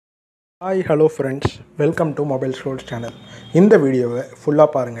Hi hello friends, welcome to mobile stores channel. இந்த வீடியோவை ஃபுல்லாக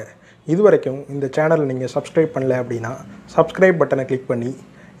பாருங்கள். இது வரைக்கும் இந்த சேனல் நீங்கள் சப்ஸ்கிரைப் பண்ணல அப்படின்னா சப்ஸ்கிரைப் பட்டனை கிளிக் பண்ணி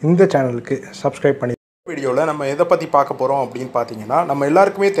இந்த சேனலுக்கு சப்ஸ்கிரைப் பண்ணி. வீடியோவில் நம்ம எதை பற்றி பார்க்க போகிறோம் அப்படின்னு பார்த்தீங்கன்னா, நம்ம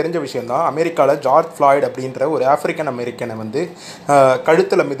எல்லாருக்குமே தெரிஞ்ச விஷயந்தான். அமெரிக்காவில் ஜார்ஜ் ஃப்ளாய்ட் அப்படின்ற ஒரு ஆஃப்ரிக்கன் அமெரிக்கனை வந்து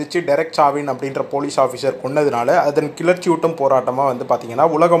கழுத்தில் மிதித்து டெரெக் சாவின் அப்படின்ற போலீஸ் ஆஃபீஸர் கொன்னதுனால அதன் கிளர்ச்சியூட்டும் போராட்டமாக வந்து பார்த்திங்கன்னா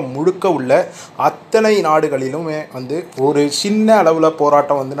உலகம் முழுக்க உள்ள அத்தனை நாடுகளிலுமே வந்து ஒரு சின்ன அளவில்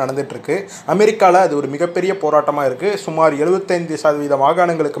போராட்டம் வந்து நடந்துகிட்ருக்கு. அமெரிக்காவில் அது ஒரு மிகப்பெரிய போராட்டமாக இருக்குது. சுமார் 75%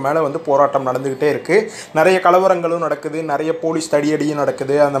 மாகாணங்களுக்கு மேலே வந்து போராட்டம் நடந்துக்கிட்டே இருக்குது. நிறைய கலவரங்களும் நடக்குது, நிறைய போலீஸ் தடியடியும்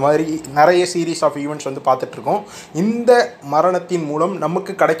நடக்குது. அந்த மாதிரி நிறைய சீரீஸ் ஆஃப் ஈவெண்ட்ஸ் வந்து பார்த்துட்ருக்கோம். இந்த மரணத்தின் மூலம்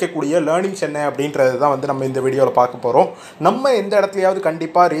நமக்கு கிடைக்கக்கூடிய லேர்னிங்ஸ் என்ன அப்படின்றது தான் வந்து நம்ம இந்த வீடியோவில் பார்க்க போகிறோம். நம்ம எந்த இடத்துலையாவது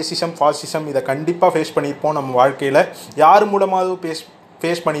கண்டிப்பாக ரேசிசம், ஃபாசிசம் இதை கண்டிப்பாக ஃபேஸ் பண்ணியிருப்போம். நம்ம வாழ்க்கையில் யார் மூலமாவது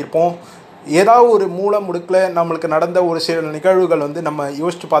ஃபேஸ் பண்ணியிருப்போம். ஏதாவது ஒரு மூல முடுக்கில் நம்மளுக்கு நடந்த ஒரு சில நிகழ்வுகள் வந்து நம்ம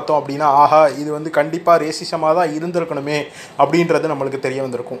யோசித்து பார்த்தோம் அப்படின்னா, ஆஹா இது வந்து கண்டிப்பாக ரேசிசமாக தான் இருந்திருக்கணுமே அப்படின்றது நம்மளுக்கு தெரிய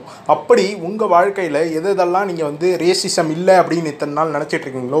வந்திருக்கும். அப்படி உங்கள் வாழ்க்கையில் எதெல்லாம் நீங்கள் வந்து ரேசிசம் இல்லை அப்படின்னு இத்தனை நாள்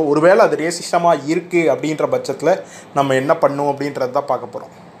நினச்சிட்ருக்கீங்களோ, ஒருவேளை அது ரேசிசமாக இருக்குது அப்படின்ற பட்சத்தில் நம்ம என்ன பண்ணணும் அப்படின்றது தான் பார்க்க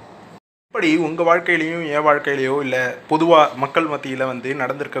போகிறோம். இப்படி உங்கள் வாழ்க்கையிலையும் என் வாழ்க்கையிலையோ இல்லை பொதுவாக மக்கள் மத்தியில் வந்து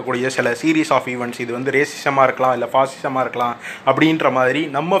நடந்திருக்கக்கூடிய சில சீரீஸ் ஆஃப் ஈவெண்ட்ஸ், இது வந்து ரேசிசமாக இருக்கலாம், இல்லை ஃபாசிசமாக இருக்கலாம் அப்படின்ற மாதிரி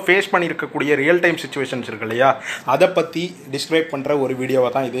நம்ம ஃபேஸ் பண்ணியிருக்கக்கூடிய ரியல் டைம் சுச்சுவேஷன்ஸ் இருக்கு இல்லையா, அதை பற்றி டிஸ்கிரைப் பண்ணுற ஒரு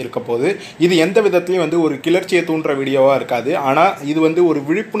வீடியோவாக தான் இது இருக்க போகுது. இது எந்த விதத்துலையும் வந்து ஒரு கிளர்ச்சியை தூண்டுற வீடியோவாக இருக்காது. ஆனால் இது வந்து ஒரு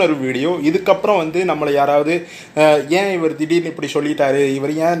விழிப்புணர்வு வீடியோ. இதுக்கப்புறம் வந்து நம்மளை யாராவது ஏன் இவர் திடீர்னு இப்படி சொல்லிட்டாரு,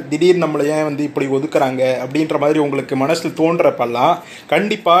 இவர் ஏன் திடீர்னு நம்மளை ஏன் வந்து இப்படி ஒதுக்குறாங்க அப்படின்ற மாதிரி உங்களுக்கு மனசில் தோன்றப்பெல்லாம்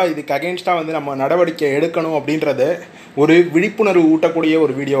கண்டிப்பாக இதுக்கு அகைன்ஸ்டாக வந்து நம்ம நடவடிக்கை எடுக்கணும் அப்படின்றத ஒரு விழிப்புணர்வு ஊட்டக்கூடிய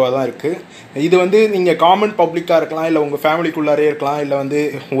ஒரு வீடியோவாக தான் இருக்குது. இது வந்து நீங்கள் காமன் பப்ளிக்காக இருக்கலாம், இல்லை உங்கள் ஃபேமிலிக்குள்ளாரே இருக்கலாம், இல்லை வந்து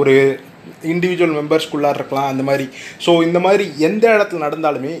ஒரு இண்டிவிஜுவல் மெம்பர்ஸ்குள்ளார இருக்கலாம், அந்த மாதிரி. ஸோ இந்த மாதிரி எந்த இடத்துல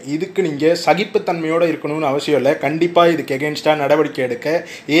நடந்தாலுமே இதுக்கு நீங்கள் சகிப்புத்தன்மையோடு இருக்கணும்னு அவசியம் இல்லை. கண்டிப்பாக இதுக்கு எகென்ஸ்டாக நடவடிக்கை எடுக்க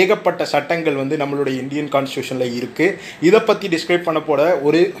ஏகப்பட்ட சட்டங்கள் வந்து நம்மளுடைய இந்தியன் கான்ஸ்டியூஷனில் இருக்குது. இதை பற்றி டிஸ்கிரைப் பண்ண போட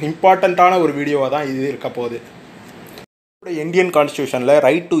ஒரு இம்பார்ட்டண்ட்டான ஒரு வீடியோவாக தான் இது இருக்க போகுது. இந்தியன் கான்ஸ்டியூஷனில்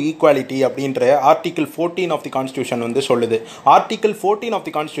ரைட் டு ஈக்குவாலிட்டி அப்படின்ற ஆர்டிகிள் 14 ஆஃப் தி கான்ஸ்டியூஷன் வந்து சொல்லுது. Article 14 of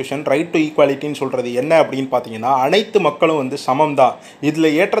the constitution right to ஈக்குவாலிட்டின்னு சொல்கிறது என்ன அப்படின்னு பார்த்தீங்கன்னா, அனைத்து மக்களும் வந்து சமம் தான்,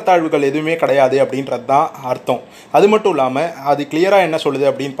 இதில் ஏற்றத்தாழ்வுகள் எதுவுமே கிடையாது அப்படின்றது தான் அர்த்தம். அது மட்டும் இல்லாமல் அது கிளியராக என்ன சொல்லுது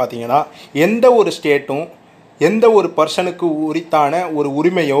அப்படின்னு பார்த்தீங்கன்னா, எந்த ஒரு ஸ்டேட்டும் எந்த ஒரு பர்சனுக்கு உரித்தான ஒரு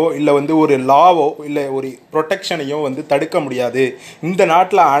உரிமையோ இல்லை வந்து ஒரு லாவோ இல்லை ஒரு ப்ரொடெக்ஷனையோ வந்து தடுக்க முடியாது. இந்த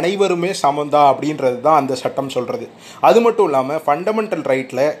நாட்டில் அனைவருமே சமந்தா அப்படின்றது தான் அந்த சட்டம் சொல்கிறது. அது மட்டும் இல்லாமல் ஃபண்டமெண்டல்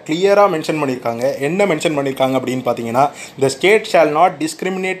ரைட்டில் கிளியராக மென்ஷன் பண்ணியிருக்காங்க. என்ன மென்ஷன் பண்ணியிருக்காங்க அப்படின்னு பார்த்தீங்கன்னா, the state shawl not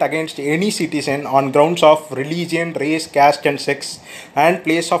discriminate against any citizen on grounds of religion, race, caste and sex and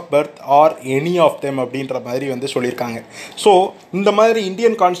place of birth or any of them அப்படின்ற மாதிரி வந்து சொல்லியிருக்காங்க. ஸோ இந்த மாதிரி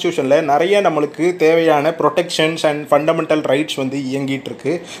இந்தியன் கான்ஸ்டியூஷனில் நிறைய நம்மளுக்கு தேவையான ப்ரொடெக்ஷன்ஸ் அண்ட் ஃபண்டமெண்டல் ரைட்ஸ் வந்து இயங்கிட்டு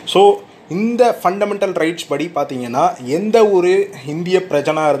இருக்கு. ஸோ இந்த ஃபண்டமெண்டல் ரைட்ஸ் படி பார்த்தீங்கன்னா, எந்த ஒரு இந்திய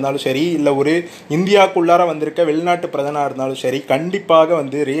பிரஜனாக இருந்தாலும் சரி, இல்லை ஒரு இந்தியாவுக்குள்ளார வந்திருக்க வெளிநாட்டு பிரஜனாக இருந்தாலும் சரி, கண்டிப்பாக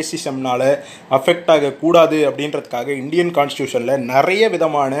வந்து ரேசிசம்னால் அஃபெக்ட் ஆகக்கூடாது அப்படின்றதுக்காக இந்தியன் கான்ஸ்டியூஷனில் நிறைய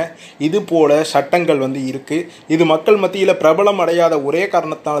விதமான இது போல சட்டங்கள் வந்து இருக்குது. இது மக்கள் மத்தியில் பிரபலம் அடையாத ஒரே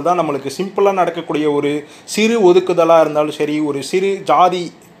காரணத்தினால தான் நம்மளுக்கு சிம்பிளாக நடக்கக்கூடிய ஒரு சிறு ஒதுக்குதலாக இருந்தாலும் சரி, ஒரு சிறு ஜாதி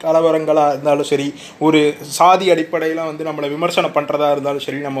கலவரங்களாக இருந்தாலும் சரி, ஒரு சாதி அடிப்படையில் வந்து நம்மளை விமர்சனம் பண்ணுறதா இருந்தாலும்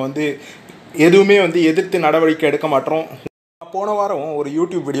சரி, நம்ம வந்து எதுவுமே வந்து எதிர்த்து நடவடிக்கை எடுக்க மாட்டோம். போன வாரம் ஒரு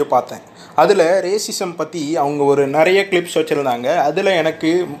யூடியூப் வீடியோ பார்த்தேன். அதில் ரேசிசம் பற்றி அவங்க ஒரு நிறைய கிளிப்ஸ் வச்சுருந்தாங்க. அதில்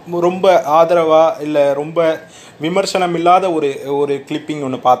எனக்கு ரொம்ப ஆதரவாக இல்லை ரொம்ப விமர்சனம் இல்லாத ஒரு கிளிப்பிங்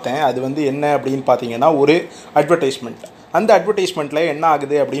ஒன்று பார்த்தேன். அது வந்து என்ன அப்படின்னு பார்த்தீங்கன்னா, ஒரு அட்வர்டைஸ்மெண்ட். அந்த அட்வர்டைஸ்மெண்ட்டில் என்ன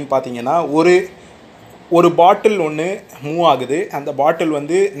ஆகுது அப்படின்னு பார்த்தீங்கன்னா, ஒரு பாட்டில் ஒன்று மூவ் ஆகுது. அந்த பாட்டில்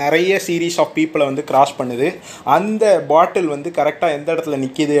வந்து நிறைய சீரீஸ் ஆஃப் பீப்புளை வந்து கிராஸ் பண்ணுது. அந்த பாட்டில் வந்து கரெக்டாக எந்த இடத்துல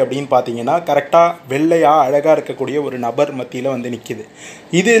நிற்கிது அப்படின்னு பார்த்தீங்கன்னா, கரெக்டாக வெள்ளையாக அழகாக இருக்கக்கூடிய ஒரு நபர் மத்தியில் வந்து நிற்கிது.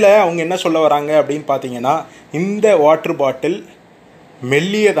 இதில் அவங்க என்ன சொல்ல வராங்க அப்படின்னு பார்த்தீங்கன்னா, இந்த வாட்டர் பாட்டில்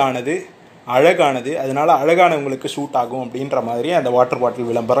மெல்லியதானது, அழகானது, அதனால் அழகானவங்களுக்கு சூட் ஆகும் அப்படின்ற மாதிரி அந்த வாட்டர் பாட்டில்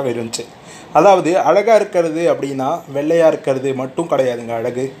விளம்பரம் இருந்துச்சு. அதாவது அழகாக இருக்கிறது அப்படின்னா வெள்ளையாக இருக்கிறது மட்டும் கிடையாதுங்க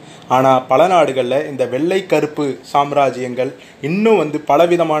அழகு. ஆனால் பல நாடுகளில் இந்த வெள்ளை கருப்பு சாம்ராஜ்யங்கள் இன்னும் வந்து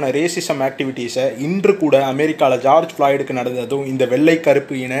பலவிதமான ரேசிசம் ஆக்டிவிட்டீஸை இன்று கூட அமெரிக்காவில் ஜார்ஜ் ஃப்ளாய்டுக்கு நடந்ததும் இந்த வெள்ளை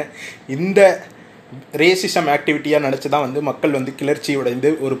கருப்பு இந்த ரேசிசம் ஆக்டிவிட்டியாக நினச்சி தான் வந்து மக்கள் வந்து கிளர்ச்சி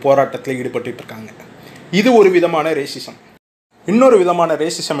உடைந்து ஒரு போராட்டத்தில் ஈடுபட்டு இருக்காங்க. இது ஒரு விதமான ரேசிசம். இன்னொரு விதமான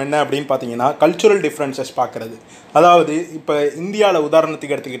ரேசிசம் என்ன அப்படின்னு பார்த்தீங்கன்னா, கல்ச்சுரல் டிஃப்ரென்சஸ் பார்க்குறது. அதாவது இப்போ இந்தியாவில்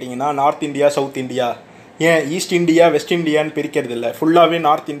உதாரணத்துக்கு எடுத்துக்கிட்டிங்கன்னா, நார்த் இந்தியா, சவுத் இந்தியா ஏன் ஈஸ்ட் இந்தியா வெஸ்ட் இந்தியான்னு பிரிக்கிறது இல்லை, ஃபுல்லாகவே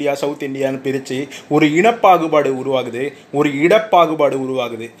நார்த் இந்தியா சவுத் இந்தியான்னு பிரித்து ஒரு இனப்பாகுபாடு உருவாகுது, ஒரு இடப்பாகுபாடு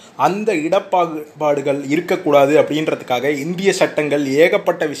உருவாகுது. அந்த இடப்பாகுபாடுகள் இருக்கக்கூடாது அப்படின்றதுக்காக இந்திய சட்டங்கள்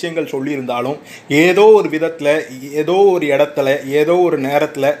ஏகப்பட்ட விஷயங்கள் சொல்லியிருந்தாலும் ஏதோ ஒரு விதத்தில் ஏதோ ஒரு இடத்துல ஏதோ ஒரு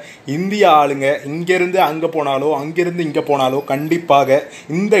நேரத்தில் இந்திய ஆளுங்க இங்கேருந்து அங்கே போனாலோ அங்கேருந்து இங்கே போனாலோ கண்டிப்பாக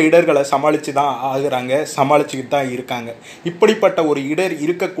இந்த இடர்களை சமாளித்து தான் ஆகுறாங்க, சமாளிச்சுக்கிட்டு தான் இருக்காங்க. இப்படிப்பட்ட ஒரு இடர்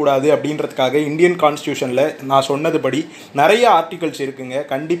இருக்கக்கூடாது அப்படின்றதுக்காக இந்தியன் கான்ஸ்டியூஷனில் நான் சொன்னதுபடி நிறைய ஆர்டிகல்ஸ் இருக்குங்க.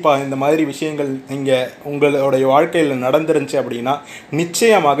 கண்டிப்பாக இந்த மாதிரி விஷயங்கள் நீங்கள் உங்களுடைய வாழ்க்கையில் நடந்துருந்துச்சு அப்படின்னா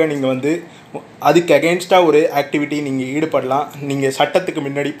நிச்சயமாக நீங்கள் வந்து அதுக்கு அகெயின்ஸ்டாக ஒரு ஆக்டிவிட்டி நீங்கள் ஈடுபடலாம், நீங்கள் சட்டத்துக்கு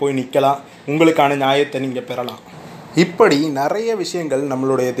முன்னாடி போய் நிற்கலாம், உங்களுக்கான நியாயத்தை நீங்கள் பெறலாம். இப்படி நிறைய விஷயங்கள்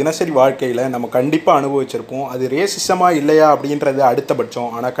நம்மளுடைய தினசரி வாழ்க்கையில் நம்ம கண்டிப்பாக அனுபவிச்சிருப்போம். அது ரேசிசமாக இல்லையா அப்படின்றது அடுத்தபட்சம்.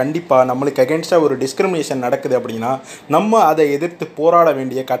 ஆனால் கண்டிப்பாக நம்மளுக்கு அகென்ஸ்டாக ஒரு டிஸ்கிரிமினேஷன் நடக்குது அப்படின்னா நம்ம அதை எதிர்த்து போராட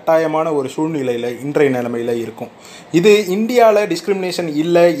வேண்டிய கட்டாயமான ஒரு சூழ்நிலையில் இன்றைய நிலைமையில் இருக்கும். இது இந்தியாவில் டிஸ்கிரிமினேஷன்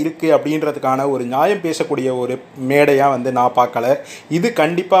இல்லை இருக்குது அப்படின்றதுக்கான ஒரு நியாயம் பேசக்கூடிய ஒரு மேடையாக வந்து நான் பார்க்கல. இது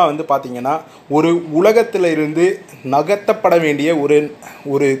கண்டிப்பாக வந்து பார்த்திங்கன்னா ஒரு உலகத்தில் இருந்து நகர்த்தப்பட வேண்டிய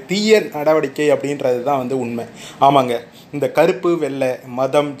ஒரு தீய நடவடிக்கை அப்படின்றது தான் வந்து உண்மை. ஆமாங்க, இந்த கருப்பு வெள்ளை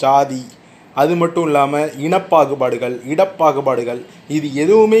மதம் ஜாதி அது மட்டும் இல்லாமல் இனப்பாகுபாடுகள் இடப்பாகுபாடுகள் இது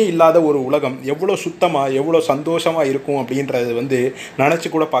எதுவுமே இல்லாத ஒரு உலகம் எவ்வளோ சுத்தமாக எவ்வளோ சந்தோஷமாக இருக்கும் அப்படின்றது வந்து நினச்சி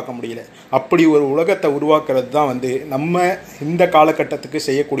கூட பார்க்க முடியல. அப்படி ஒரு உலகத்தை உருவாக்குறது தான் வந்து நம்ம இந்த காலகட்டத்துக்கு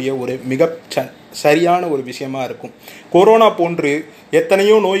செய்யக்கூடிய ஒரு மிக சரியான ஒரு விஷயமா இருக்கும். கொரோனா போன்று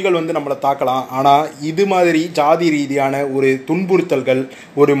எத்தனையோ நோய்கள் வந்து நம்மளை தாக்கலாம். ஆனால் இது மாதிரி ஜாதி ரீதியான ஒரு துன்புறுத்தல்கள்,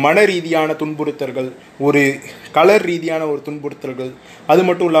 ஒரு மன ரீதியான துன்புறுத்தல்கள், ஒரு கலர் ரீதியான ஒரு துன்புறுத்தல்கள், அது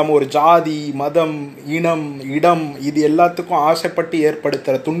மட்டும் இல்லாமல் ஒரு ஜாதி மதம் இனம் இடம் இது எல்லாத்துக்கும் ஆசைப்பட்டு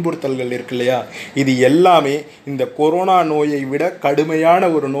ஏற்படுத்துகிற துன்புறுத்தல்கள் இருக்கு இல்லையா, இது எல்லாமே இந்த கொரோனா நோயை விட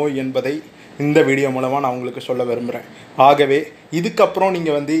கடுமையான ஒரு நோய் என்பதை இந்த வீடியோ மூலமாக நான் உங்களுக்கு சொல்ல விரும்புகிறேன். ஆகவே இதுக்கப்புறம்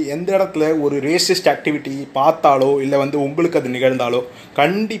நீங்கள் வந்து எந்த இடத்துல ஒரு ரேசிஸ்ட் ஆக்டிவிட்டி பார்த்தாலோ இல்லை வந்து உங்களுக்கு அது நிகழ்ந்தாலோ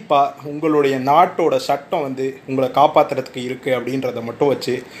கண்டிப்பாக உங்களுடைய நாட்டோட சட்டம் வந்து உங்களை காப்பாற்றுறதுக்கு இருக்குது அப்படின்றத மட்டும்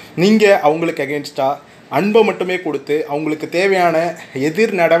வச்சு நீங்கள் அவங்களுக்கு அகெயின்ஸ்டாக அன்பை மட்டுமே கொடுத்து அவங்களுக்கு தேவையான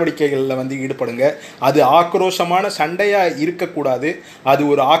எதிர் நடவடிக்கைகளில் வந்து ஈடுபடுங்க. அது ஆக்ரோஷமான சண்டையாக இருக்கக்கூடாது, அது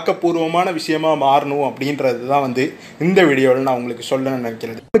ஒரு ஆக்கப்பூர்வமான விஷயமாக மாறணும் அப்படின்றது தான் வந்து இந்த வீடியோவில் நான் உங்களுக்கு சொல்ல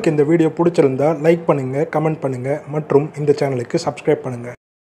நினைக்கிறேன். உங்களுக்கு இந்த வீடியோ பிடிச்சிருந்தா லைக் பண்ணுங்கள், கமெண்ட் பண்ணுங்கள் மற்றும் இந்த சேனலுக்கு சப்ஸ்கிரைப் பண்ணுங்கள்.